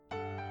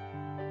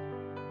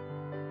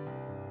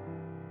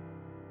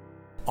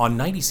On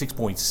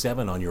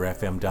 96.7 on your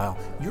FM dial,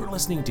 you're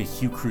listening to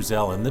Hugh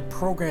Cruzel, and the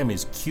program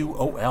is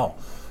QOL.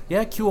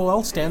 Yeah,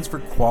 QOL stands for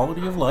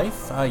Quality of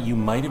Life. You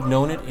might have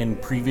known it in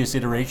previous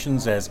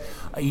iterations as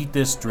Eat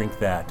This, Drink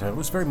That. It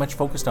was very much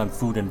focused on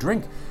food and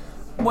drink.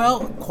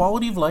 Well,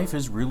 quality of life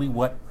is really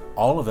what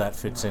all of that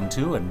fits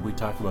into, and we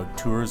talk about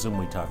tourism,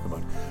 we talk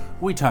about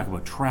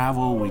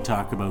travel, we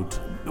talk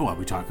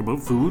about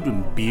food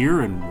and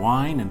beer and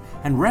wine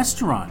and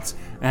restaurants.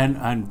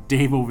 And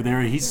Dave over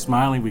there, he's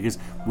smiling because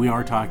we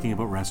are talking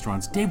about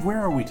restaurants. Dave,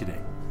 where are we today?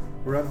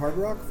 We're at Hard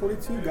Rock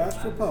 42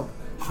 Gastropub.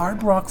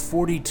 Hard Rock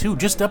 42,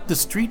 just up the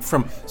street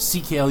from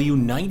CKLU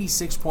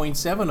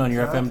 96.7 on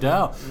your FM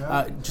dial,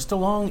 just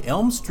along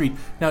Elm Street.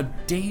 Now,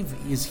 Dave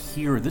is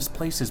here. This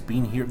place has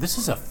been here. This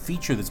is a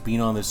feature that's been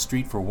on this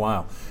street for a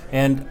while.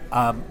 And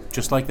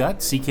just like that,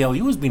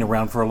 CKLU has been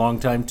around for a long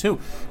time, too.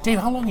 Dave,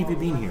 how long have you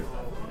been here?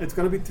 It's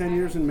going to be 10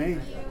 years in May.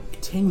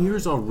 10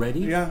 years already?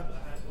 Yeah.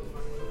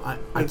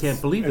 I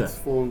can't believe that. It's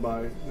flown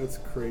by. It's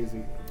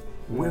crazy.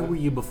 Where were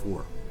you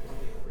before?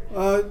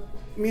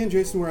 Me and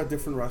Jason were at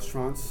different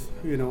restaurants,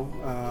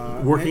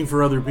 working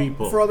for other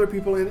people. For other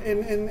people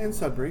in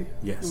Sudbury.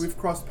 Yes. We've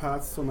crossed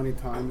paths so many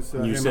times.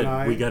 You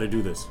said, we got to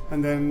do this.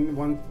 And then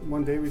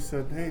one day we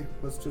said, hey,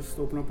 let's just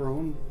open up our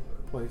own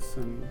place,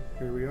 and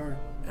here we are.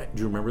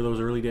 Do you remember those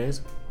early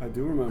days? I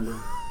do remember.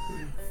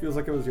 Feels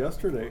like it was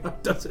yesterday.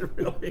 Does it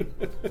really?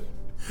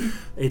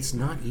 It's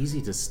not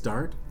easy to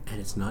start, and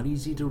it's not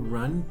easy to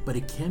run, but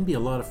it can be a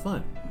lot of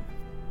fun.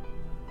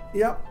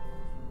 Yep.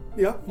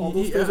 Yeah, all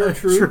those things are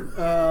true.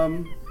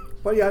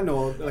 But yeah,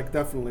 no, like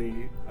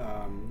definitely,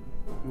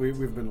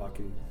 we've been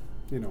lucky,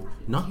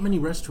 Not many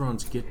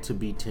restaurants get to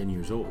be 10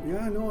 years old.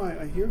 Yeah, no,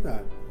 I hear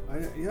that.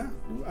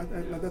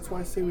 That's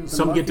why I say we've been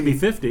Some lucky. Get to be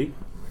 50.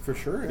 For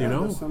sure, yeah.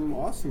 There's some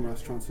awesome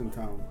restaurants in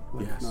town.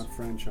 Not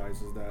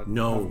franchises that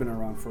have been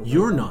around for a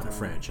You're long not time. a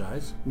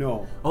franchise.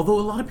 No. Although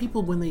a lot of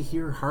people, when they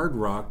hear Hard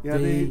Rock,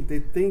 they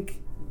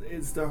think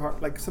it's the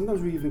hard. Like sometimes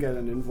we even get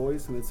an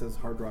invoice and it says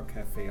Hard Rock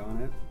Cafe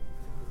on it.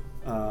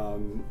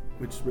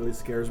 Which really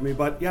scares me,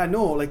 but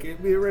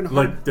we're in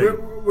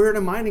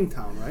a mining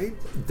town, right?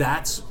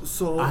 That's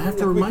so. I have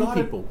to remind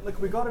people.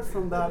 We got it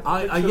from that.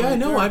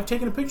 I've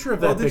taken a picture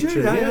of that did picture.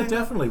 You? Yeah,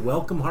 definitely.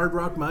 Welcome, Hard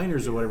Rock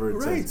Miners, or whatever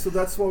it says. Right. So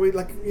that's what we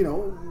like.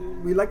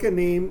 We like a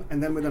name,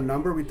 and then with a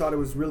number, we thought it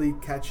was really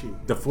catchy.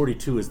 The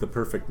 42 is the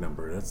perfect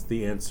number. That's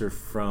the answer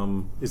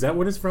from. Is that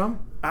what it's from?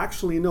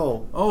 Actually,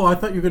 no. Oh, I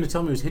thought you were going to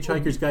tell me it was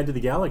Hitchhiker's Guide to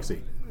the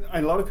Galaxy.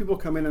 And a lot of people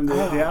come in and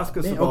they ask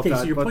us about that. Okay,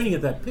 so you're pointing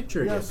at that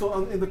picture again. Yeah,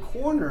 so in the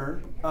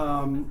corner,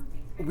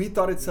 we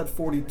thought it said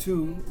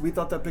 42. We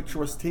thought that picture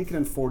was taken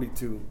in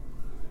 42.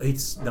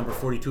 It's number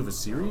 42 of a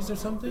series or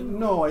something?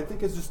 No, I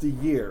think it's just the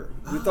year.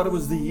 We thought it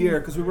was the year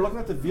because we were looking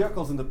at the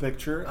vehicles in the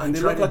picture, and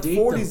they look like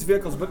 40s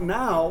vehicles. But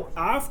now,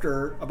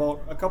 after,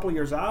 about a couple of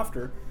years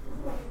after,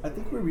 I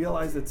think we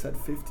realized it said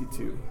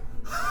 52.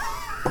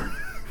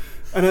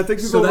 And I think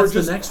so that's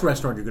the next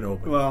restaurant you're going to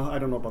open. Well, I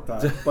don't know about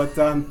that. But...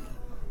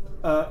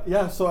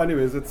 so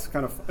anyways, it's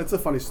a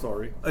funny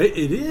story.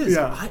 It is.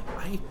 Yeah.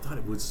 I thought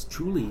it was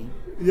truly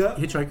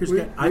Hitchhiker's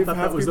Guide. I thought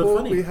that was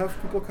funny. We have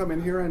people come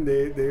in here and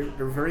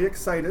they're very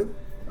excited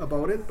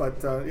about it,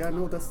 but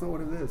no, that's not what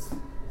it is.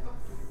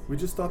 We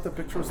just thought the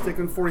picture was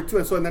taken 42,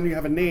 and then you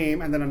have a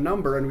name and then a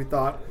number, and we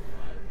thought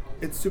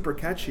it's super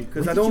catchy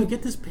because Where did you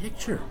get this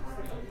picture?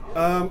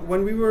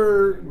 When we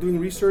were doing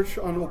research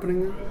on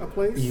opening a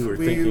place, you were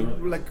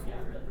thinking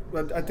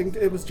But I think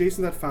it was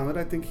Jason that found it.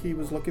 I think he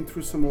was looking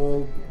through some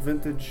old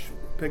vintage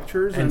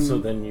pictures. And so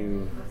then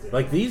you...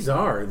 these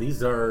are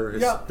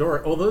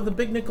historic. Although the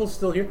Big Nickel's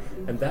still here.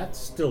 And that's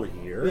still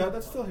here. Yeah,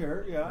 that's still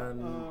here. Yeah.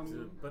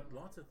 But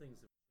lots of things...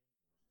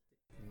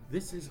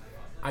 This is...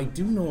 I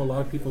do know a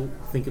lot of people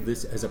think of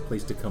this as a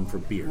place to come for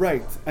beer.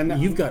 Right.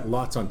 And you've got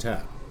lots on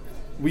tap.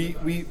 We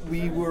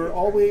were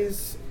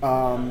always...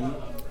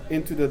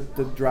 into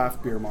the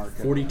draft beer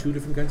market. 42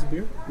 different kinds of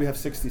beer? We have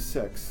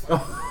 66.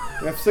 Oh.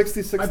 We have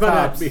 66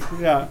 taps.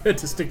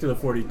 To stick to the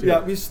 42.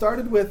 Yeah, we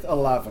started with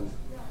 11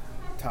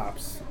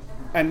 taps.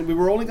 And we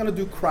were only going to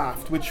do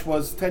craft, which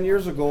was 10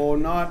 years ago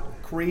not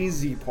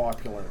crazy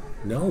popular.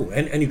 No,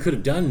 and you could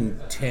have done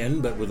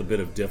 10, but with a bit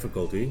of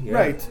difficulty. Yeah.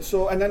 Right.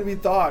 So, and then we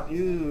thought,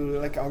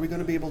 are we going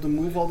to be able to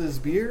move all this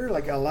beer?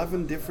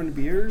 11 different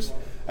beers?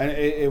 And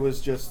it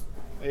was just,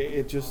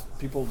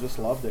 people just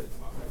loved it.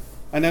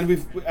 And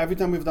then every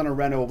time we've done a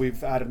reno,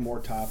 we've added more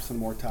taps and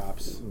more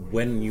taps.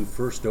 When you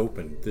first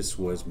opened, this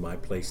was my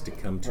place to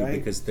come to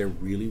because there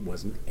really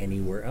wasn't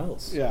anywhere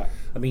else. Yeah.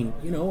 I mean,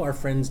 our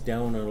friends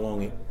down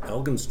along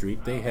Elgin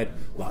Street, they had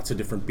lots of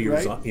different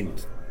beers in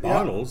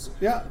bottles.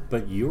 Yeah.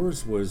 But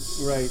yours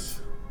was... Right.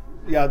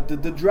 Yeah,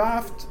 the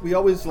draft, we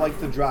always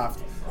liked the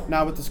draft.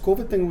 Now, with this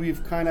COVID thing,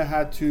 we've kind of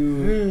had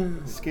to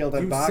scale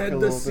that back a little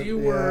bit. You said the C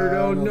word,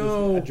 oh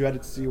no. A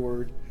dreaded C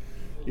word.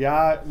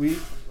 Yeah,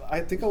 I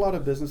think a lot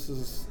of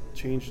businesses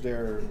changed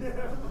their.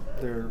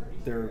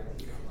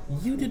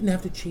 You didn't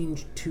have to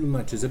change too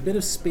much. There's a bit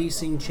of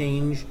spacing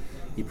change.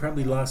 You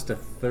probably lost a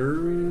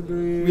third.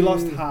 We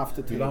lost half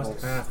the tables. You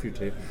lost half your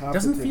table.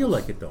 Doesn't feel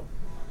like it though.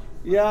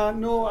 Yeah,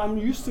 no, I'm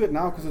used to it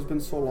now because it's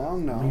been so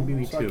long now. Maybe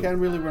me so too. I can't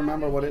really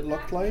remember what it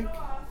looked like.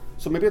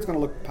 So maybe it's going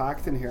to look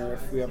packed in here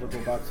if we ever go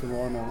back to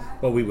normal.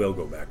 Well, we will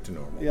go back to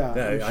normal. Yeah,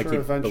 I'm I sure keep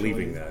eventually.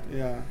 believing that.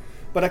 Yeah,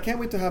 but I can't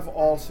wait to have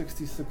all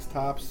 66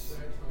 taps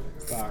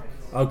back.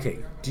 Okay,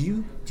 do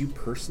you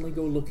personally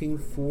go looking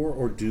for,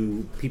 or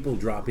do people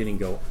drop in and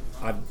go,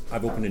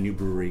 I've opened a new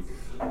brewery,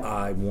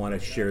 I want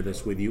to share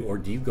this with you, or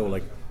do you go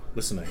like,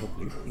 listen, I hope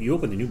you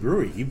opened a new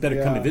brewery, you better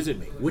come Yeah. to visit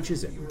me? Which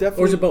is it?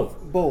 Definitely, Or is it both?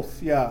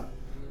 Both, yeah,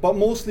 but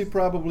mostly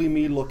probably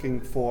me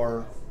looking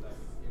for,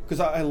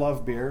 because I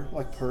love beer,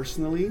 like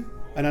personally,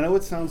 and I know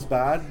it sounds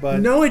bad,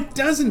 but No, it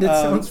doesn't. It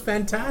sounds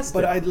fantastic.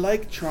 But I'd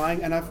like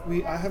trying, and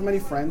I have many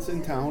friends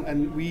in town,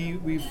 and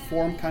we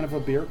form kind of a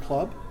beer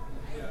club.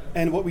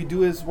 And what we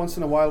do is once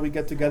in a while we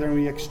get together and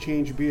we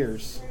exchange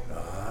beers.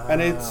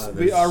 And it's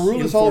There's our rule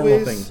is informal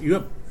always things.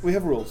 we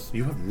have rules.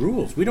 You have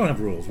rules. We don't have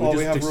rules. We Oh, just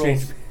we have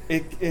exchange.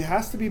 rules. It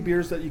has to be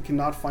beers that you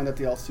cannot find at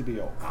the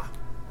LCBO.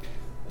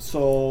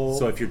 So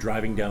So if you're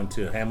driving down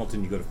to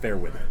Hamilton, you go to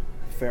Fairweather.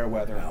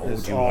 Fairweather Oh,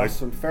 is do you like-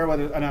 awesome.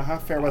 Fairweather, and I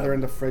have Fairweather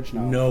in the fridge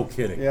now. No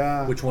kidding.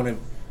 Yeah. Which one?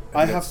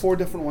 I have 4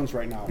 different ones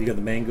right now. You got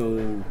the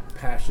mango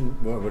passion,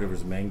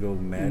 whatever's mango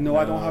mad. No,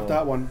 I don't have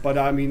that one. But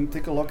I mean,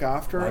 take a look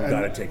after. I've and-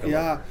 gotta take a look.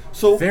 Yeah.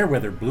 So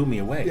Fairweather blew me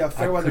away. Yeah, I could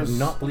Fairweather's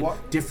not believe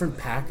what- different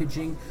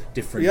packaging,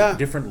 different Yeah.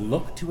 different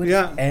look to it,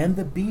 Yeah. and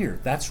the beer.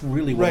 That's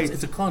really what Right.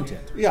 it's a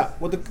content. yeah,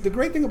 well, the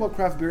great thing about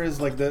craft beer is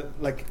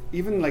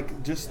even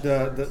just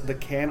the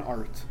can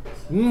art.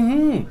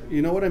 Mm-hmm.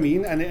 You know what I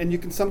mean? And you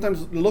can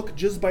sometimes look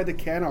just by the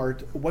can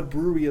art what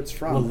brewery it's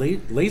from. Well,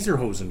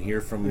 Laserhosen here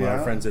from our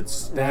Yeah. friends at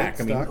Stack.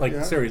 Right, I mean, Stack, like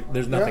yeah. seriously,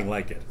 there's nothing Yeah.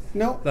 like it.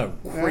 No. The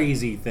Yeah.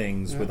 crazy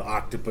things with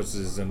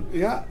octopuses and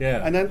Yeah.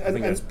 yeah. And then- I think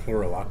and- that's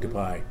plural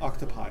octopi.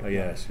 Octopi. Oh,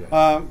 yes.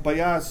 Yeah. But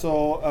yeah,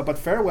 but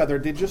Fairweather,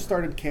 they just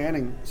started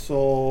canning.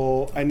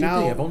 So and Did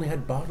now they? I've only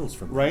had bottles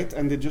from them. right,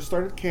 and they just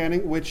started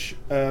canning, which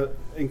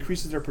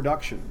increases their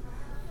production.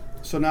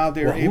 So now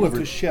they're Well, able whoever-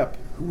 to ship.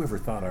 Whoever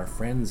thought our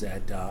friends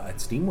at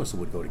Steam Whistle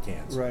would go to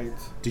cans? Right.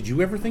 Did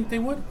you ever think they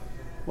would?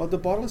 Well, the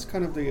bottle is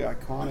kind of the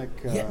iconic.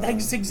 Yeah,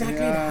 that's exactly it.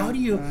 yeah,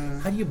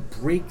 How do you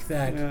break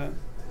that? Yeah.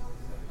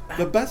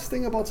 The best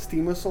thing about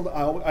Steam Whistle,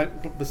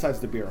 besides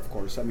the beer, of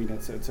course, I mean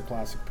it's a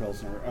classic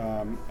pilsner,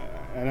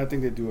 and I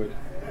think they do it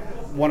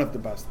one of the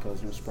best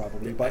pilsners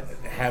probably. But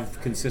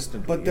Have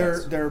consistent. but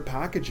their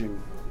packaging,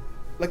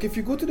 like if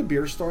you go to the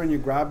beer store and you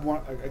grab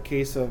a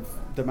case of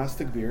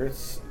domestic beer,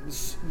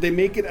 they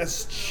make it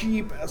as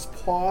cheap as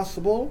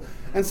possible,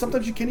 and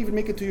sometimes you can't even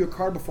make it to your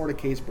car before the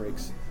case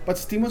breaks. But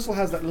Steam Whistle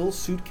has that little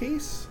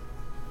suitcase.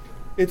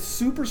 It's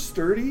super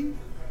sturdy.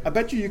 I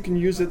bet you can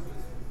use it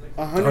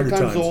 100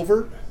 times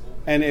over,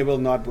 and it will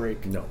not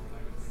break. No.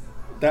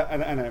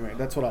 And anyway,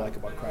 that's what I like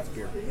about craft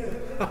beer.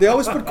 They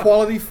always put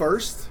quality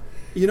first.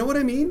 You know what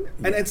I mean?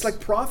 And it's like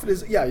profit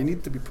is, you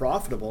need to be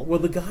profitable. Well,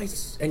 the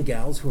guys and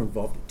gals who are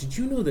involved, did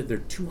you know that there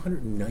are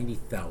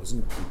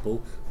 290,000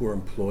 people who are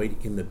employed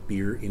in the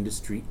beer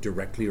industry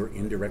directly or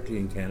indirectly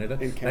in Canada?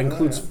 In That Canada,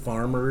 includes yeah.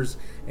 farmers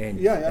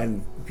and Yeah.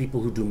 and people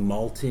who do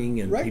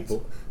malting and Right.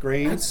 people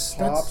Grains,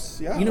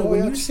 hops, yeah. You know, Oh, when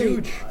yeah, you it's say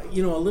huge.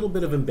 a little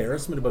bit of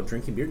embarrassment about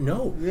drinking beer,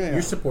 no, Yeah.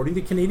 you're supporting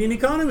the Canadian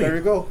economy. There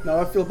you go. Now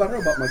I feel better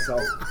about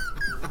myself.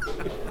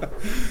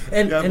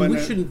 And Yeah, but we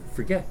no- shouldn't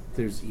forget,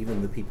 there's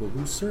even the people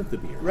who serve the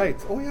beer. Right.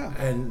 Oh, yeah.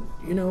 And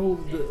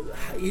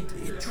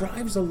it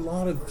drives a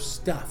lot of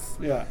stuff.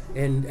 Yeah.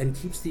 And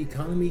keeps the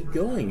economy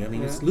going. I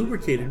mean, it's Yeah.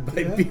 lubricated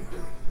by Yeah. beer.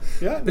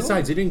 Yeah. no.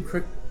 Besides,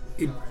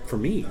 for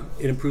me,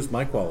 it improves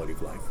my quality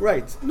of life.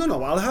 Right.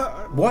 No. I'll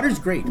have. Water's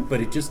great,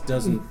 but it just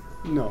doesn't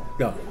No.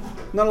 go.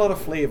 Not a lot of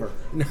flavor.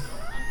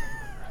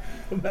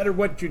 No matter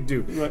what you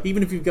do, Right.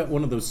 even if you've got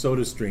one of those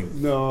Soda Stream,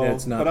 No.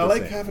 it's not. But I the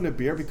like same. having a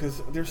beer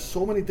because there's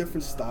so many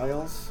different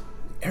styles.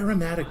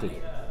 Aromatically,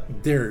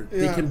 they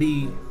Yeah. can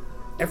be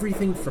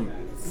everything from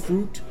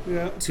fruit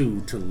Yeah.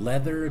 to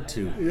leather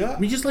to. Yeah. I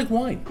mean, just like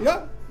wine.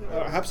 Yeah.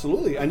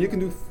 Absolutely. And you can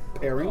do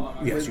pairing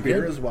Yes, you with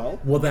beer can. as well.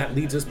 Well, that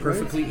leads us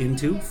perfectly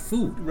into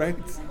food. Right.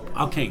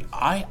 Okay,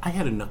 I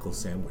had a knuckle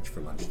sandwich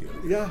for lunch the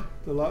other day.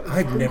 Yeah.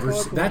 I've never.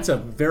 That's a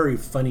very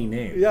funny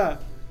name. Yeah.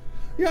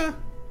 Yeah.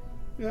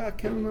 Yeah, I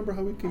can't remember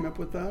how we came up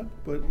with that,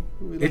 but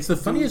It's the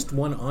funniest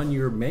one on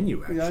your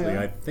menu, actually.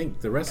 yeah. I think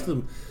the rest of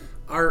them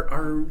are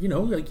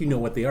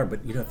what they are. But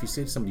if you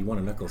say to somebody you want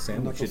a knuckle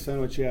sandwich, knuckle it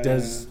sandwich. Yeah,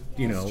 does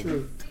It's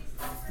true.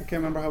 I can't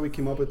remember how we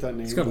came up with that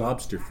name. It's got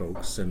lobster,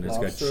 folks, and it's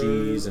got Lobster,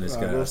 cheese, and it's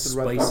got a roasted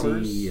red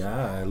spicy,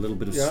 peppers. a little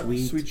bit of yeah,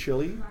 sweet.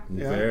 chili.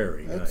 Yeah,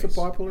 Very That's nice. a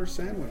popular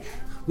sandwich.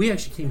 We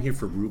actually came here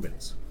for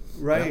Rubens.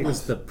 Right. That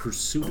was the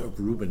pursuit of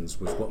Rubens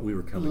was what we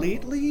were coming.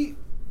 Lately,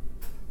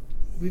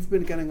 we've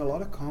been getting a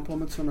lot of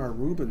compliments on our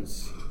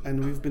Rubens,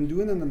 and we've been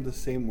doing them the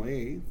same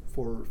way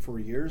for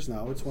years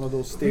now. It's one of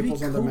those Maybe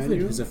staples on the COVID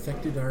menu. has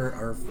affected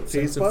our sense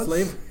Taste of buds?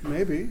 flavor.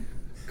 Maybe.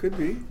 Could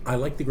be. I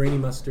like the grainy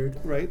mustard.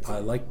 Right. I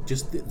like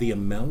just the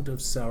amount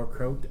of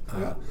sauerkraut.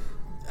 Yeah.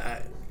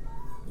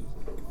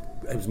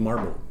 It was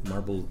marble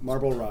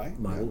Rye.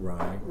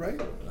 rye.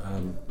 Right.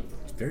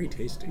 It's very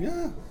tasty.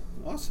 Yeah.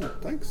 Awesome.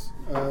 Thanks.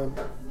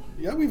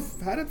 Yeah, we've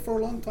had it for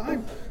a long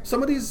time.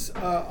 Some of these,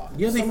 Yeah,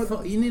 they some of-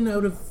 fall in and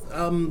out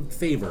of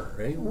favor,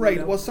 right? right. You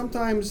know? Well,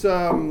 sometimes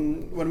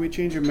when we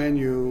change a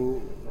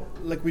menu,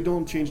 like we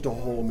don't change the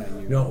whole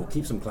menu. No,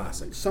 keep some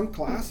classics. Some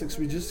classics,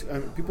 we just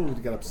people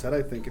would get upset.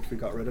 I think if we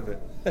got rid of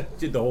it.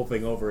 Did the whole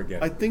thing over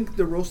again. I think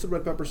the roasted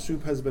red pepper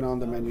soup has been on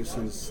the menu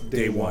since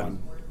day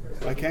one.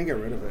 I can't get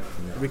rid of it.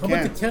 We How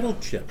can't. about the kettle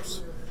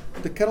chips?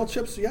 The kettle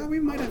chips, yeah, we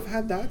might have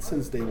had that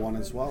since day one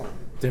as well.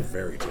 They're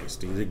very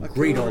tasty. They're a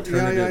great yeah,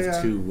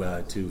 alternative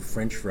yeah. to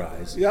French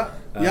fries. Yeah,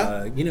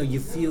 yeah. You know, you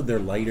feel they're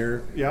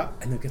lighter. Yeah.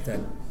 And they've got that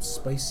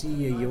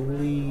spicy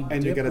aioli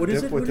And dip. you get a What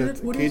is dip What with is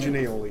it, What is Cajun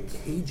it?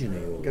 aioli. Cajun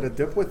aioli. Get a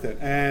dip with it,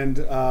 and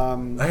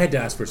I had to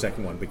ask for a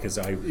second one because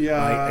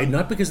Yeah. I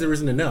not because there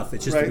isn't enough.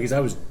 It's just Right. because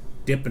I was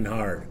dipping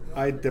hard.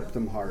 I dip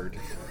them hard.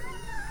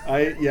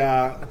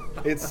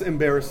 It's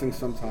embarrassing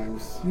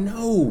sometimes.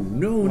 No,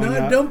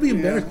 not? don't be Yeah,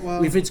 embarrassed.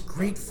 well- If it's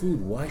great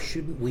food, why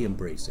shouldn't we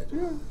embrace it?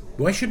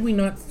 Why should we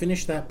not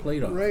finish that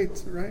plate off? Right,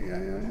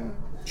 yeah.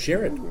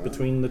 Share it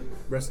between the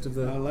rest of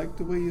I the. like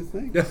the way you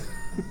think.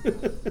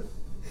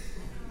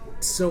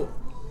 So,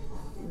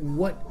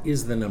 what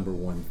is the number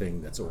one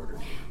thing that's ordered?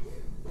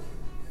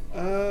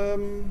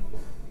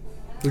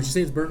 Would you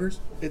say it's burgers?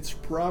 It's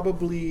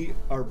probably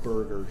our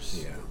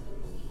burgers. Yeah.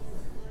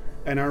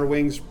 And our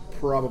wings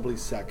probably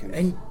second.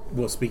 And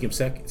well, speaking of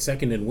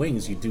second in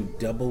wings, you do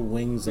double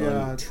wings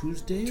on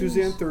Tuesdays.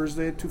 Tuesday and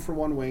Thursday,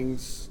 2-for-1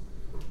 wings.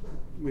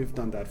 We've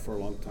done that for a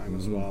long time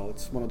as well.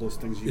 It's one of those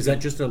things. Is that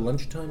just a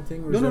lunchtime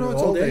thing? Or No, is no, that no.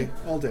 It's all day.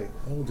 All day.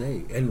 All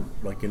day. And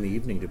like in the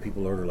evening, do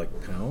people order like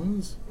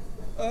pounds?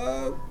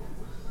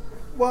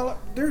 Well,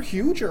 they're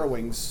huge, our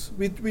wings.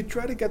 We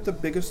try to get the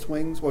biggest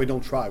wings. Well, we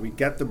don't try. We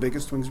get the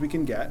biggest wings we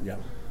can get. Yeah.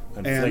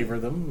 And And- flavor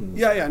them. And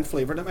Yeah, and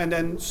flavor them. And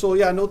then, so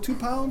yeah, no, 2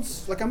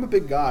 pounds. Like, I'm a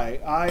big guy.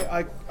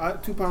 I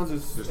 2 pounds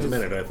is. Just a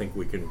minute, I think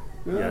we can.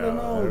 I don't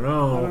know. I don't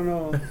know. I don't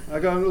know. I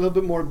got a little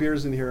bit more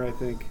beers in here, I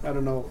think. I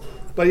don't know.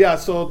 But yeah,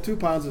 so 2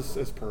 pounds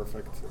is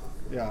perfect.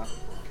 Yeah.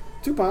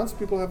 2 pounds,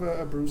 people have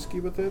a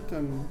brewski with it,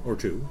 and Or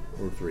 2,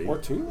 or 3. or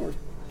 2 or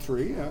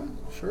 3, yeah,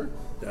 sure.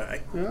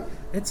 Yeah.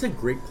 It's a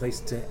great place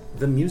to.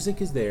 The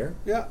music is there.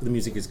 Yeah. The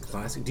music is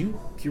classic. Do you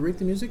curate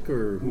the music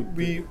or who?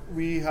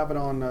 We have it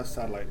on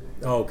satellite.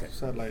 Oh, okay.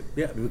 Satellite.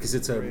 Yeah, because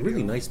it's a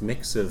really nice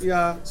mix of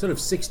Yeah. sort of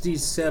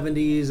 60s,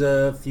 70s,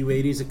 a few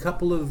 80s, a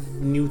couple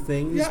of new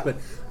things. Yeah. But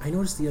I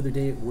noticed the other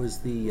day it was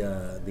the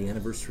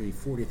anniversary,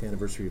 40th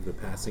anniversary of the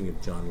passing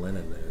of John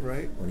Lennon,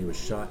 Right. when he was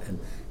shot, and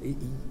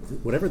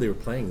whatever they were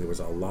playing, there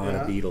was a lot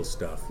of Yeah. Beatles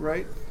stuff.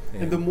 Right.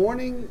 In And- the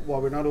morning, well,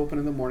 we're not open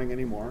in the morning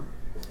anymore.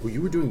 Well,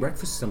 you were doing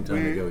breakfast some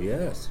time We- ago,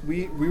 yes.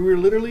 We were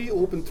literally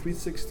open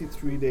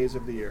 363 days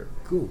of the year.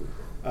 Cool.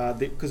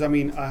 Because I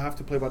mean, I have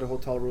to play by the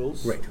hotel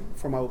rules Right.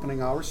 for my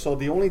opening hours. So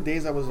the only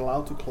days I was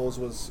allowed to close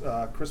was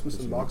Christmas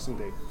and Boxing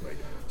Day. Right.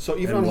 So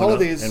even And on one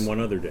holidays, and one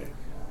other day.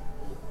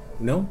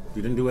 No,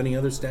 you didn't do any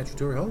other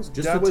statutory holidays.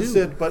 Just that the was 2.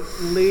 it. But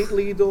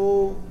lately,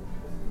 though,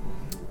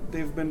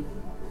 they've been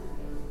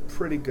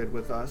pretty good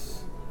with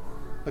us.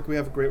 Like, we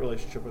have a great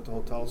relationship with the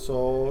hotel.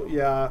 So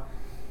yeah,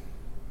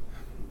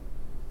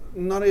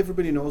 not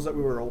everybody knows that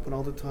we were open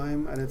all the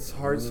time, and it's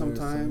hard There's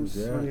sometimes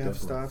some- yeah, when you have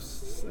definitely.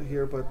 staffs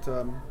here. But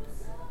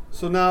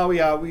so now,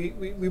 yeah, we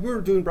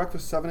were doing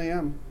breakfast 7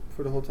 a.m.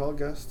 for the hotel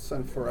guests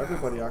and for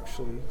everybody,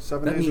 actually.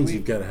 7 That days a means week.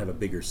 you've got to have a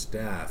bigger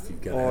staff. You've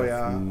got to Oh,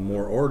 have yeah.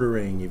 more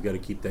ordering. You've got to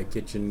keep that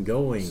kitchen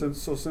going.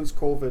 Since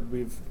COVID,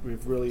 we've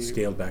really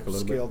Scaled back a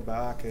little bit. Scaled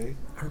back, eh?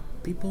 Are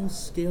people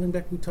scaling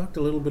back? We talked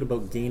a little bit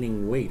about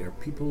gaining weight. Are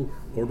people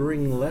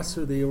ordering less?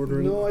 Or are they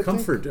ordering No, I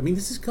comfort? I mean,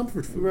 this is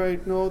comfort food.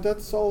 Right. No,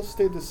 that's all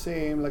stayed the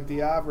same. Like,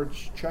 the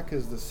average check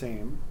is the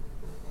same.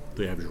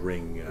 The average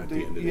ring at the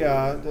end of the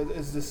Yeah, day. that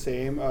is the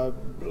same.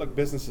 Like,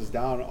 business is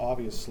down,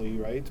 obviously,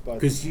 right? But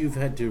Because you've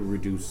had to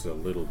reduce a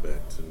little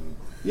bit. And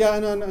yeah,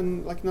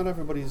 and like, not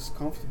everybody's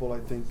comfortable, I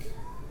think,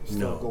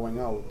 still No. going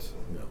out.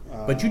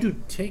 no. But you do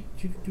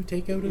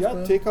takeout as Yeah,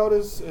 well? takeout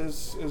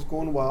is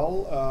going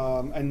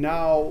well. And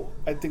now,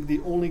 I think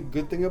the only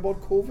good thing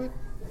about COVID,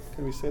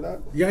 can we say that?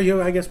 Yeah,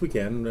 I guess we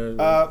can.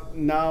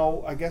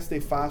 Now, I guess they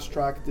fast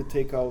tracked the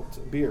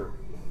takeout beer.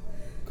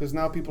 Because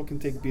now people can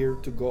take beer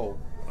to go.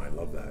 I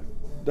love that.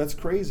 That's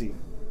crazy.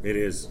 It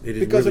is. It is.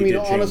 Because really I mean,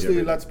 did change honestly,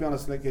 everything. let's be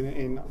honest. Like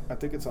in I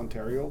think it's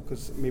Ontario,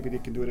 because maybe they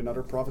can do it in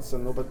other provinces. I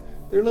don't know, but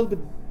they're a little bit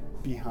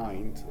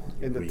behind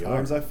in the We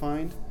times are. I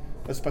find,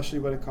 especially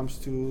when it comes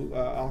to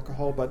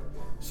alcohol. But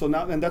so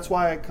now, and that's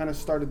why I kind of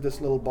started this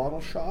little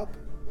bottle shop.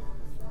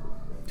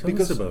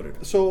 Tell us about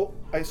it. So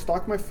I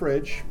stock my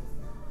fridge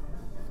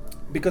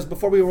because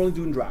before we were only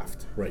doing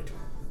draft Right.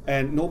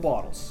 and no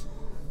bottles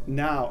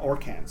now or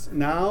cans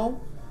now.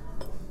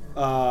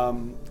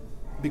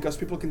 Because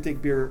people can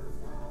take beer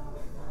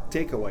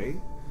takeaway,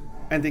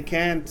 and they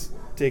can't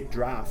take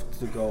draft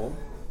to go.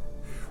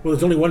 Well,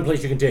 there's only one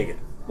place you can take it.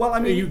 Well, I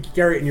mean, You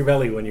carry it in your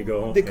belly when you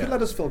go home. they could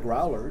let us fill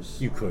growlers.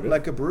 You could have.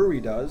 like a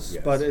brewery does,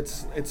 Yes. but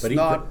it's But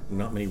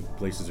not many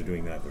places are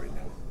doing that right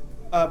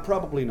now.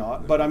 probably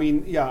not. But I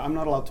mean, yeah, I'm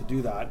not allowed to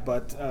do that.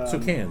 But So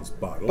cans,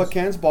 bottles. but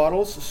cans,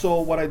 bottles. So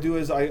what I do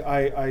is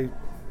I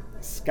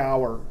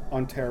scour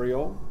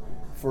Ontario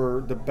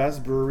for the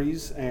best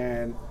breweries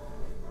and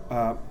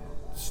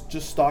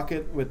just stock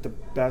it with the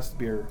best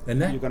beer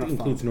And that you're gonna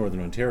includes find.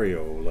 Northern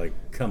Ontario, like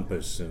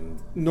Compass and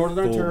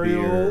Northern Full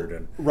Ontario, Beard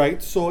and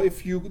right? So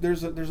if you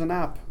there's an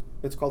app.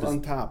 It's called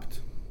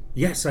Untapped.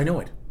 yes, I know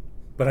it,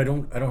 but I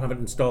don't have it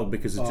installed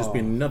because it's just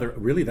been another.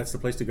 Really, that's the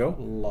place to go.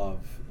 Love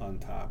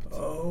Untapped.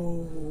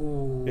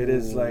 Oh, It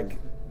is like,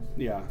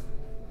 yeah,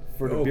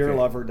 for the beer Okay.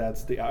 lover,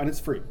 that's the and it's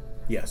free.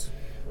 yes,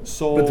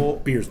 So but the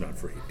beer's not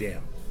free.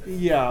 Damn,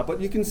 yeah, but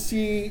you can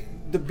see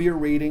the beer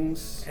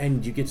ratings,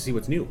 and you get to see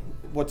what's new.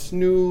 what's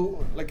new,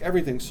 like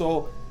everything.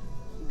 So,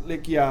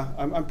 like, yeah,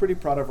 I'm pretty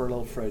proud of our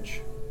little fridge.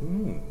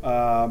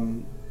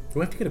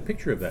 We'll have to get a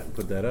picture of that and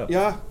put that up.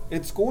 Yeah,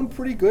 it's going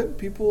pretty good.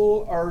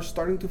 People are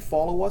starting to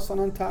follow us on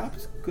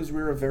Untapped because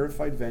we're a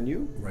verified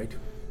venue. Right.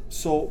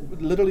 So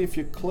literally, if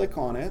you click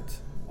on it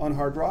on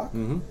Hard Rock,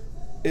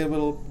 it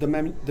will the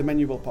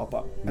menu will pop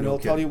up and No it'll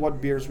tell kidding. you what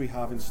beers we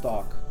have in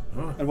stock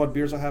Huh. and what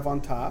beers I have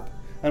on tap.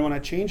 And when I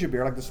change a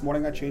beer, like this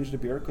morning, I changed a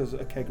beer because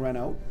a keg ran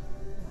out.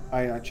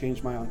 I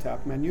changed my on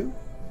tap menu,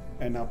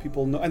 and now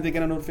people know, and they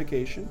get a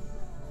notification.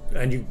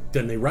 And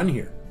then they run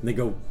here and they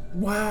go,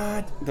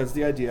 what? That's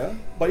the idea.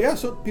 But yeah,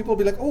 so people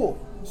will be like, oh,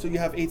 so you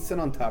have 8 Sin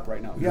on tap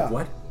right now? You Yeah. have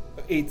what?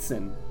 8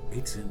 Sin.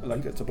 It's in.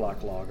 Like it's a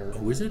black lager.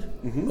 Oh, is it?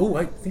 Oh,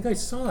 I think I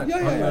saw it. Yeah,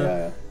 on yeah, the- yeah,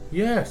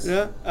 yeah. Yes.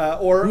 Yeah.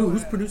 Or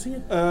Who's producing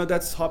it?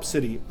 that's Hop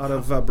City out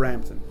of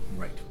Brampton.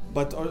 Right.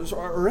 But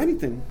or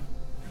anything.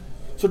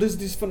 So there's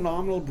these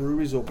phenomenal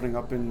breweries opening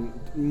up in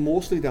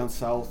mostly down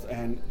south,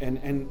 and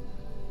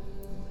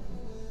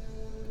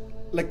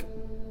like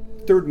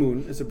Third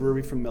Moon is a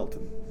brewery from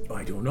Milton. Oh,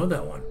 I don't know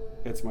that one.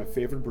 It's my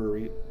favorite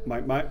brewery.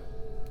 My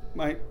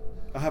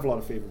I have a lot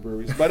of favorite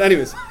breweries, but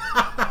anyways.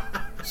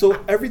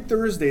 So every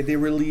Thursday they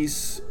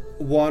release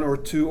 1 or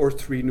 2 or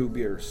 3 new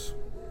beers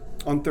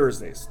on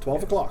Thursdays,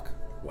 12 o'clock.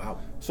 Wow.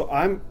 So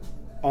I'm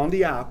on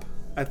the app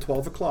at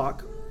 12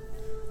 o'clock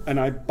and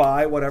I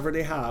buy whatever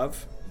they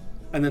have,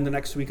 and then the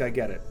next week I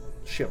get it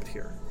shipped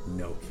here.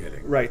 No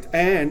kidding. Right.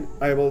 And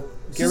I will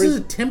This is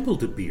a temple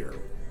to beer.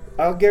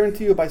 I'll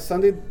guarantee you by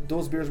Sunday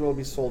those beers will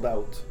be sold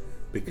out.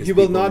 Because You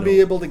will people not be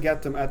know. able to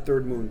get them at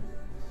Third Moon.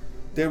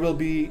 There will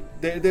be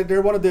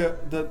they're one of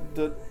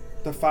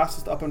the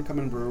fastest up and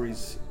coming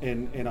breweries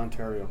in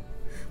Ontario.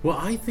 Well,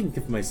 I think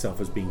of myself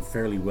as being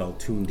fairly well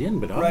tuned in,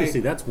 but obviously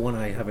that's one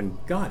I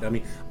haven't got. I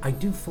mean, I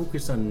do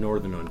focus on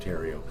Northern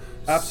Ontario.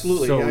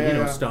 Absolutely, So, yeah, you know,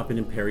 yeah. stopping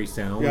in Parry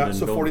Sound. Yeah, and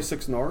so going-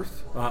 46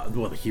 North.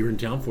 well, here in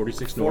town,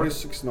 46 North.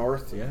 46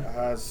 North Yeah.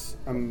 has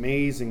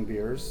amazing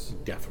beers.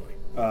 Definitely.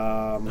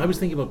 I was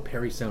thinking about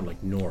Parry Sound,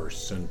 like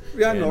Norse and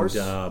Yeah, and, Norse.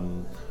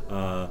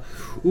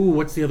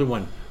 What's the other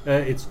one?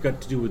 It's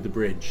got to do with the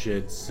bridge.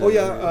 It's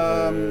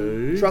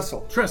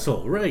Trestle.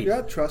 Trestle, right?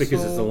 Yeah, Trestle.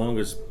 Because it's the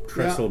longest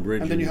trestle Yeah,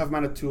 bridge. and then you in- have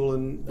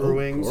Manitoulin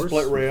Brewing, course.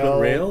 Split Rail.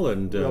 Split Rail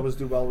and, we always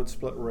do well with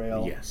Split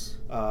Rail. yes,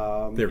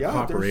 Um, their yeah,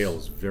 copper there's- ale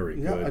is very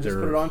good. Yeah, I just Their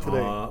put it on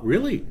today.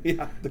 Really?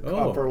 Yeah, the Oh.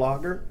 copper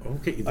lager.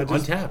 Okay, I on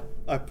just- tap.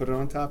 I put it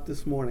on tap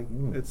this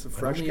morning. It's a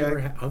fresh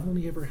I've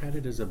only ever had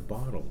it as a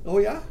bottle. Oh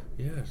yeah.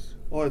 Yes.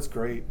 Oh, it's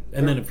great.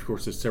 And then, of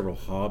course, there's several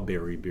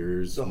Hawberry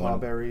beers. The One-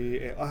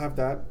 Hawberry. I have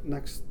that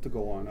next to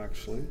go on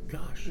actually.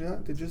 Gosh, Yeah,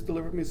 they just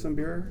delivered me some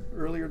beer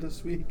earlier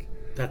this week.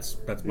 that's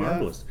Yeah.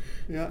 marvelous.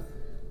 Yeah.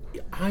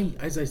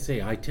 As I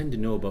say, I tend to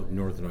know about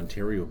Northern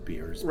Ontario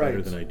beers better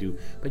Right. than I do.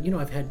 But you know,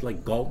 I've had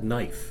like Galt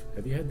Knife.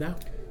 Have you had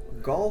that?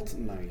 Galt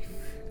Knife.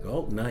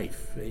 Galt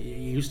Knife. It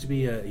used to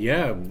be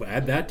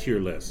add that to your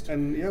list.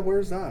 And yeah,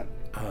 where's that?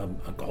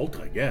 A Galt,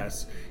 I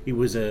guess. I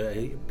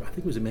think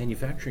it was a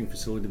manufacturing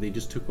facility they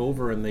just took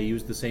over, and they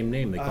used the same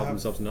name. They called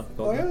themselves not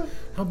Galt. Oh, yeah?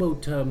 How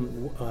about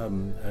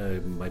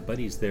my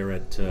buddies there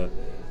at?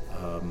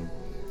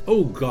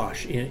 Oh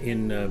gosh,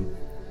 in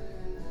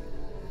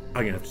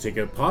I'm gonna have to take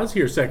a pause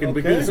here a second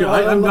Okay, because go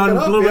ahead I'm and look gone it a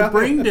up, little yeah. bit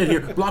brain dead here.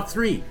 Block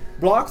 3.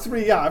 Block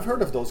 3. Yeah, I've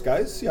heard of those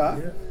guys. Yeah.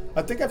 Yeah.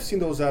 I think I've seen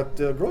those at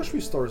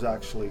grocery stores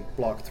actually.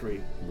 Block 3.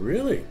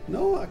 Really?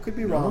 No, I could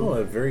be Oh, wrong.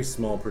 a very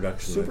small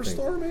production. I think.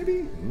 Superstore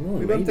maybe? Oh,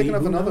 Maybe I'm thinking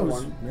of who another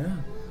knows? one. Yeah.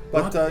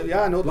 But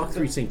yeah, I know Block that-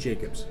 3 St.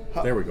 Jacobs.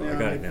 There we go. Yeah, I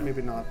got it now.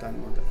 Maybe not that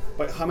one.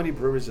 But how many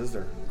breweries is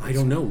there? I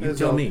don't know. You There's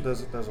tell me.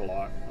 There's a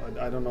lot.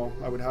 I don't know.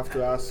 I would have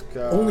to ask.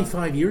 Only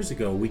 5 years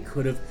ago, we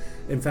could have.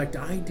 In fact,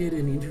 I did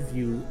an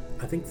interview,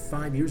 I think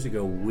 5 years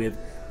ago, with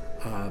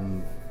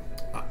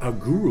a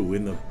guru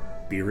in the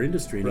beer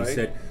industry, and Right. he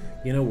said,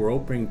 you know, we're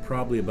opening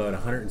probably about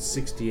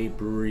 168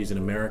 breweries in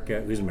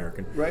America. Who's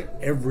American? Right.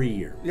 Every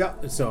year. Yeah.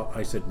 So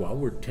I said, well,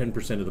 we're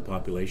 10% of the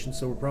population,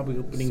 so we're probably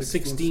opening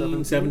 16,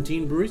 16,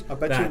 17 breweries. I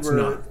bet that's you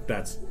we're-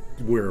 not.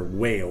 We're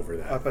way over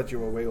that. I bet you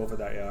were way over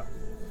that. Yeah.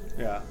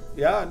 Yeah.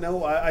 Yeah.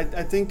 No, I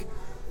think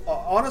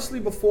honestly,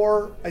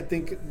 before I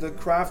think the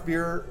craft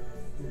beer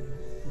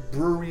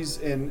breweries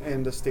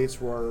in the States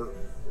were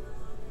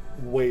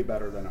way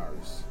better than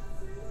ours.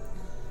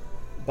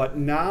 But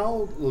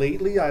now,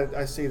 lately,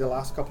 I say the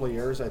last couple of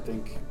years, I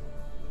think,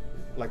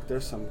 like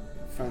there's some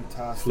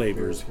fantastic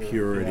Flavors, beers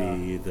here.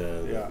 purity,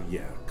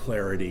 Yeah.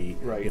 clarity,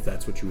 Right. if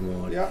that's what you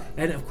want. Yeah.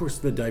 And of course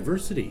the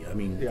diversity. I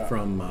mean, Yeah.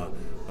 from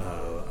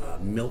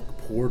milk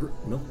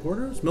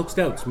porters, milk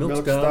stouts,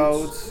 milk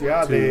stouts.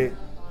 Yeah,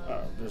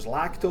 there's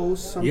lactose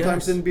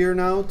sometimes in beer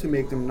now to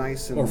make them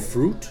nice and or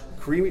fruit,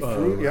 creamy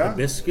fruit. Yeah,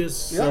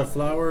 hibiscus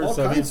flowers. All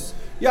kinds.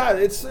 Yeah,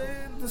 it's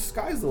the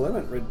sky's the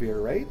limit with beer,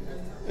 right?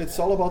 It's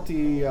all about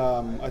the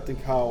I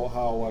think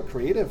how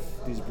creative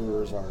these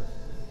brewers are.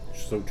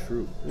 So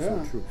true.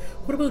 Yeah. So true.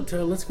 What about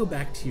let's go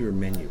back to your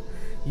menu.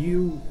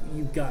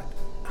 You've got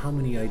how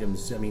many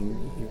items? I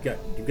mean, you've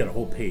got a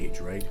whole page,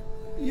 right?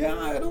 Yeah,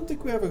 I don't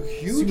think we have a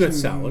huge you got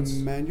salads.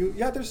 menu.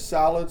 Yeah, there's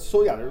salads.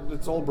 So yeah,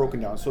 it's all broken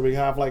down. So we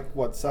have like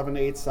 7,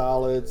 8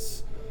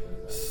 salads.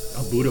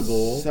 A Buddha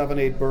bowl. 7,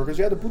 8 burgers.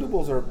 Yeah, the Buddha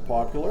bowls are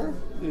popular.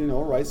 You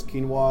know, rice,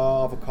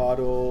 quinoa,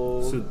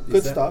 avocado, So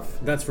good stuff.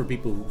 That's for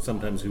people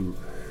who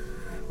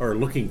are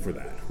looking for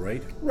that,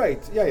 right?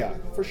 Right. Yeah,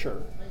 for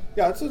sure.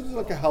 Yeah, it's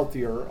like a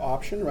healthier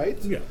option,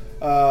 right? Yeah.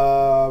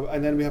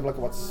 And then we have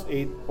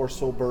 8 or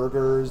so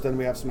burgers. Then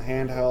we have some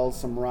handhelds,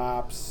 some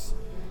wraps,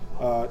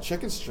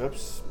 chicken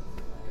strips.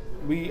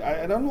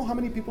 I don't know how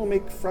many people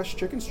make fresh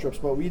chicken strips,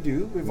 but we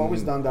do. We've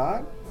always done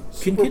that.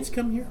 Can kids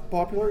come here?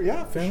 Popular,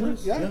 yeah. For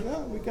Families? sure.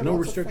 Yeah. We get no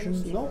lots of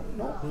restrictions? friends.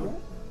 No.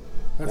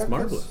 That's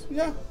marvelous.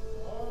 Yeah.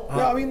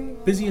 I mean,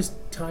 busiest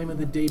time of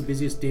the day,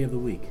 busiest day of the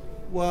week.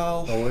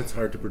 Well, it's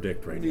hard to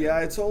predict right now. Yeah,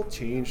 it's all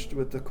changed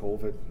with the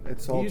COVID.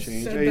 It's all changed.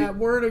 You said that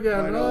word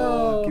again. I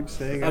know. I keep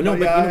saying it. No,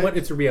 but you know what?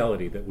 It's a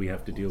reality that we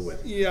have to deal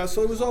with. Yeah,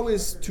 so it was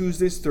always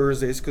Tuesdays,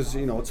 Thursdays, because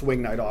it's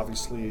wing night.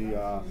 Obviously,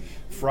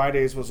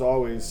 Fridays was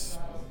always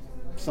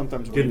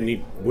sometimes. Didn't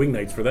need wing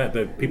nights for that.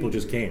 But people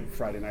just came.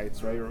 Friday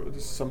nights, right? Or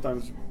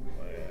sometimes.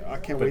 I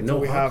can't but wait no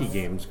till we hockey have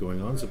games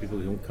going on, so people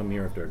don't come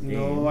here after a game.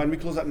 No, and we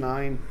close at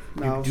 9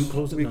 now. You do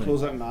close at 9? We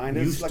close at 9.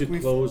 You used to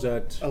close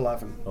at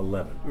 11.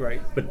 11.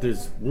 Right. But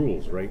there's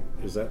rules, right?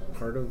 Is that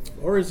part of,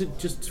 or is it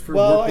just for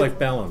work-life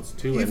balance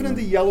too? Even in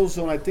the yellow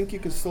zone, I think you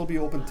can still be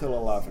open till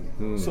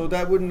 11. So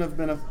that wouldn't have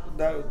been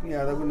that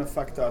wouldn't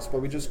affect us.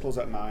 But we just close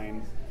at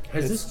 9.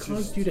 Has this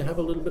caused you to have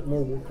a little bit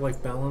more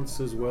work-life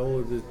balance as well,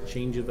 or the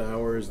change of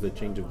hours, the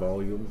change of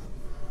volume?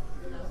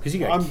 Because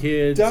you got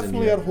kids. I'm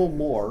definitely at home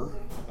more,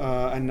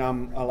 and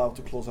I'm allowed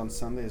to close on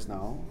Sundays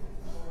now.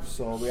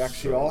 So we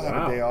actually all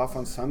have a day off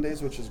on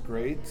Sundays, which is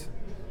great.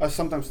 I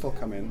sometimes still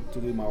come in to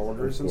do my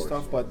orders and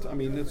stuff, but I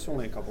mean it's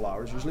only a couple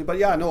hours usually. But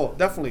yeah, no,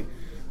 definitely,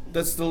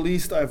 that's the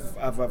least I've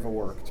ever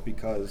worked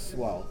because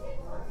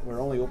we're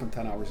only open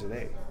 10 hours a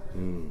day,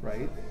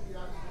 right?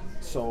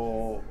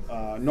 So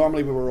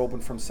normally we were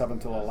open from 7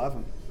 till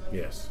 11.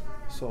 Yes.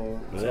 So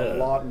it's a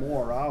lot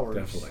more hours.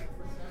 Definitely.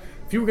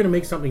 If you were going to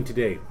make something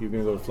today, you're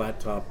going to go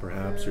flat top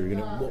perhaps, or you're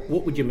going to,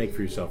 what would you make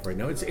for yourself right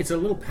now? It's a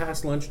little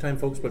past lunchtime,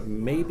 folks, but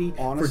maybe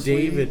honestly, for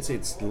Dave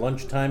it's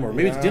lunchtime, or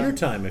maybe it's dinner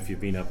time if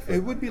you've been up for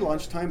it. Would be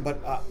lunchtime, but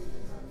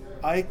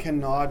I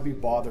cannot be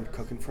bothered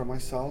cooking for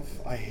myself.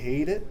 I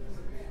hate it.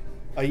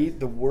 I eat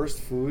the worst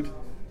food.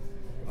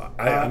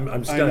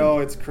 I'm stunned. I know,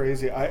 it's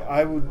crazy.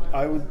 I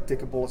would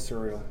take a bowl of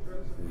cereal.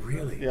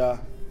 Really? Yeah.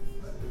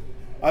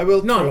 I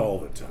will. Not all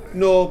the time.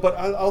 No, but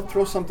I'll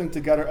throw something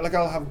together. Like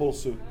I'll have a bowl of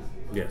soup.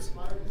 Yes.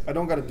 I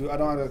don't have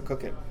to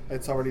cook it.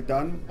 It's already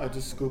done. I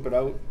just scoop it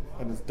out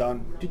and it's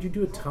done. Did you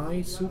do a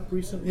Thai soup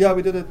recently? Yeah,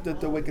 we did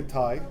the Wicked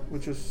Thai,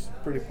 which is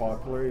pretty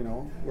popular.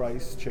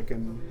 Rice,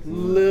 chicken,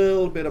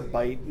 little bit of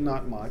bite,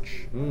 not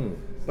much.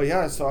 But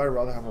yeah, so I'd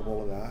rather have a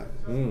bowl of that,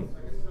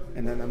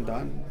 and then I'm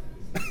done.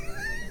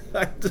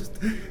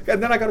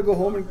 And then I got to go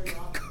home and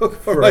cook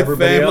for my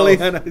family.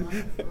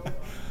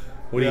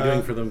 What are you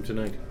doing for them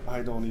tonight?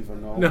 I don't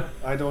even know. No.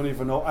 I don't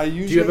even know. Do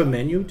you have a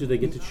menu? Do they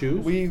get to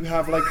choose? We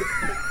have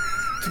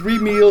 3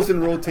 meals in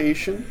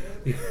rotation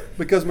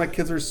because my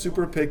kids are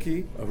super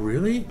picky. Oh,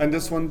 really? And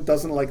this one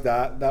doesn't like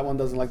that. That one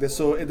doesn't like this.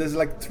 So there's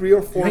 3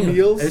 or 4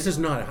 meals. This is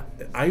not.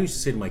 I used to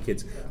say to my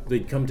kids,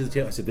 they'd come to the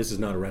table. I said, "This is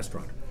not a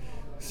restaurant."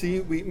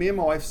 See, me and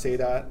my wife say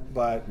that,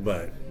 but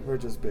we're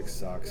just big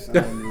sucks.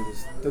 And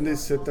then they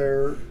sit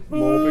there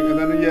moping,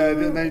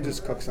 and then you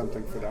just cook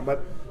something for them.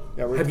 But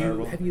yeah, we're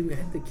terrible. Have you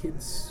had the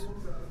kids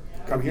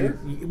come here?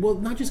 Well,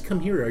 not just come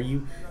here. Are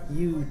you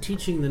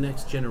teaching the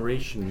next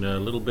generation a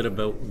little bit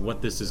about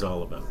what this is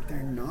all about?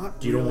 They're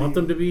not. Do you don't want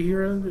them to be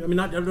here? I mean,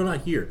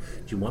 not here.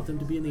 Do you want them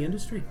to be in the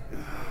industry?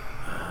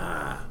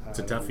 It's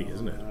a toughie,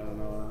 isn't it? I don't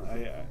know.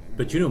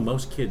 But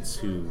most kids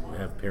who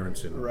have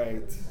parents in.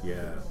 Right.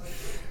 Yeah.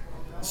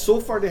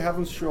 So far, they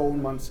haven't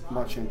shown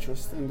much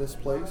interest in this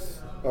place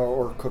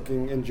or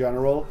cooking in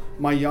general.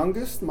 My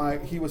youngest,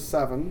 he was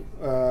 7.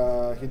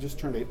 He just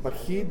turned 8, but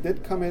he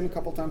did come in a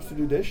couple times to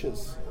do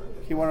dishes.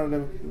 He wanted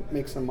to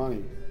make some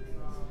money.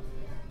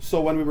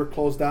 So when we were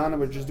closed down and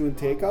we were just doing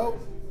takeout,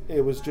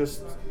 it was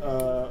just.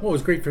 It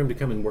was great for him to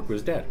come and work with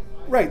his dad.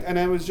 Right,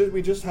 and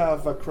we just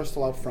have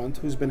Crystal out front,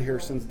 who's been here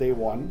since day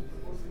 1.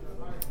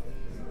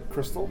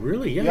 Crystal.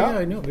 Really? Yeah,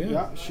 I know.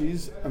 Yeah,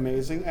 she's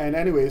amazing. And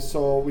anyway,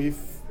 so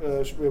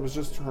it was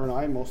just her and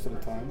I most of the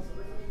time,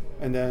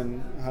 and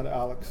then had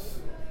Alex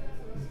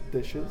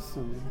dishes,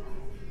 and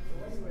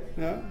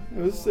yeah,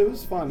 it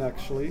was fun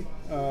actually.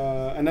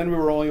 And then we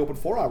were only open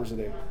 4 hours a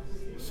day,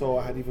 so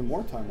I had even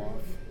more time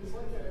off.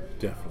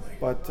 Definitely.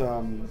 But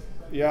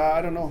Yeah,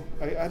 I don't know.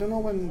 I don't know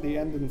when the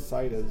end in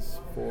sight is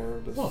for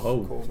this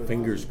COVID.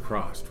 Fingers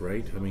crossed,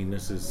 right? I mean,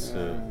 this is.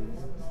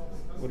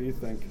 What do you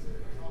think?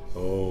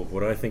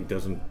 What I think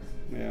doesn't.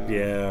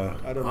 Yeah.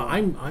 I don't know.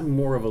 I'm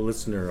more of a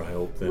listener, I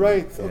hope.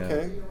 Right.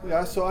 Okay.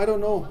 Yeah. So I don't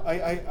know.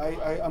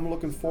 I'm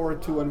looking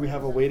forward to when we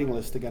have a waiting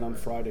list again on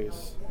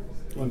Fridays,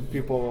 when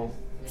people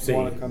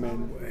want to come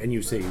in. And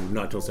you say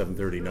not till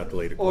 7:30, not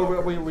till 8 o'clock.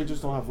 Or we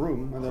just don't have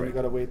room, and then we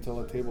got to wait till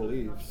the table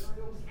leaves.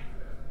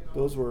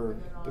 Those were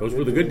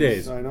the good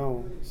days. I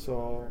know.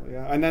 So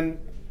yeah, and then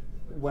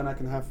when I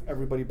can have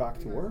everybody back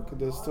to work,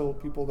 there's still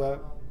people that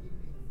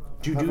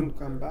haven't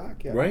come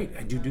back yet. Right.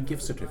 I do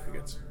gift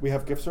certificates. We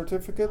have gift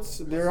certificates.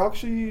 They're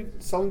actually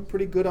selling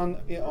pretty good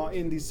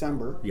in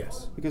December.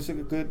 Yes. Because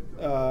they're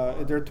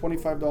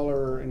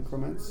 $25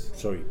 increments.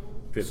 So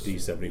 50,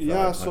 75,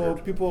 yeah, 100. so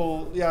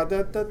people,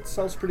 that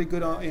sells pretty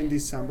good in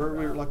December.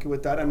 We're lucky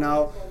with that. And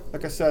now,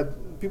 like I said,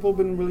 people have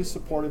been really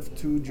supportive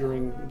too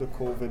during the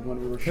COVID when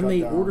we were shut down. Can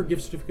they order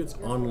gift certificates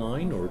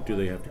online, or do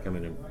they have to come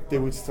in and... They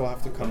would still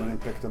have to come in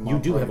and pick them up. You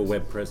do have a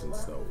web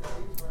presence, though.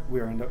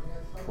 We're in the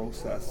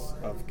process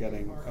of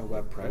getting a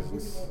web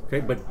presence. Okay,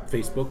 but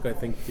Facebook, I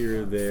think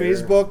you're there.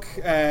 Facebook,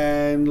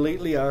 and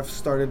lately I've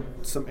started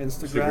some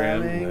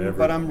Instagramming,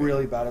 but I'm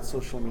really bad at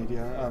social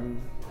media.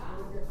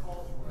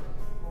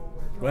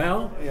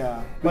 Well,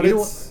 yeah, but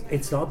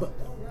it's all about...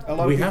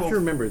 We have to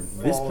remember,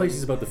 this place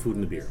is about the food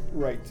and the beer.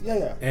 Right,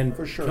 yeah, and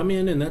for sure. Come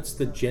in, and that's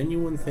the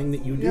genuine thing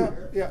that you do.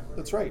 Yeah,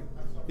 that's right.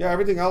 Yeah,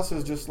 everything else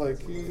is just like,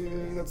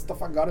 that's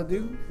stuff I gotta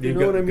do. You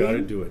know what I mean?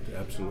 Gotta do it,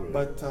 absolutely.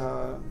 But,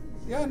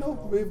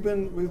 we've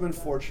been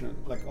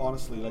fortunate, like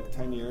honestly, like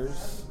 10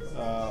 years,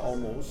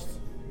 almost,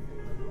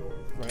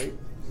 right?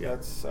 Yeah.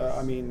 That's,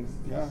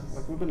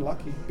 like we've been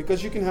lucky.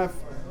 Because you can have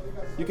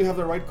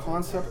the right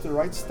concept, the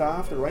right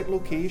staff, the right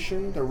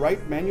location, the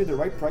right menu, the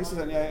right prices,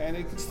 and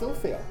it could still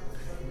fail.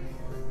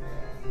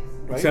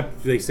 Right?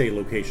 Except they say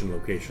location,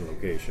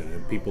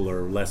 and people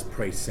are less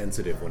price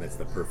sensitive when it's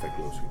the perfect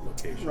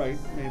location. Right,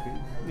 maybe.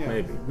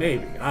 Yeah.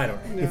 Maybe. I don't.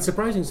 Yeah. It's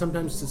surprising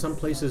sometimes some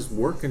places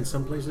work and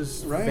some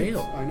places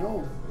fail. I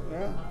know.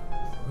 Yeah.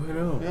 I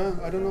know. Yeah,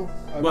 I don't know.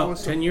 Well,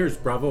 10 years,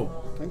 bravo.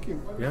 Thank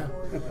you. Yeah.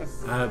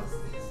 I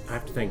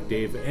have to thank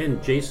Dave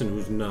and Jason,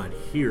 who's not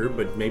here,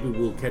 but maybe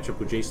we'll catch up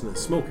with Jason at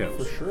the Smokehouse.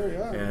 For sure,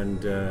 yeah.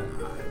 And I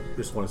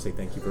just want to say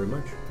thank you very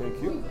much.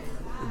 Thank you.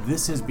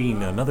 This has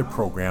been another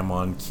program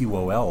on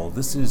QOL.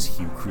 This is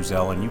Hugh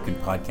Cruzel, and you can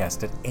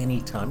podcast at any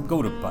time.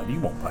 Go to,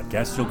 you won't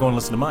podcast, you'll go and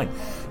listen to mine.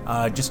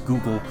 Just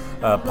Google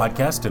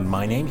podcast and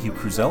my name, Hugh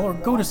Cruzel, or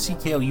go to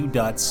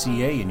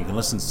cklu.ca and you can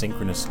listen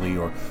synchronously,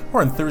 or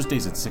on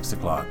Thursdays at 6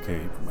 o'clock.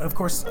 Of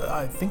course,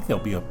 I think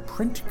there'll be a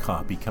print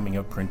copy coming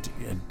out, print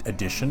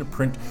edition, a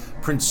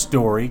print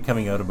story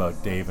coming out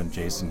about Dave and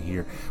Jason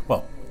here.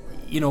 Well,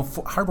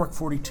 Hard Rock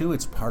 42,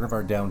 it's part of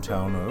our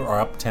downtown or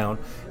uptown,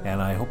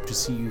 and I hope to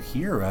see you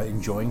here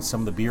enjoying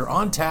some of the beer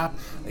on tap,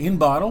 in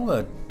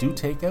bottle. Do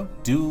take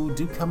out, do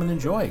come and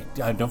enjoy.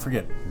 Don't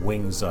forget,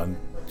 wings on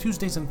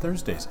Tuesdays and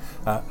Thursdays.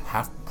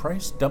 Half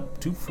price,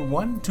 2 for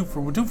 1, 2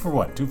 for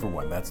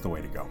 1. That's the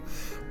way to go.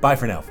 Bye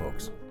for now,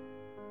 folks.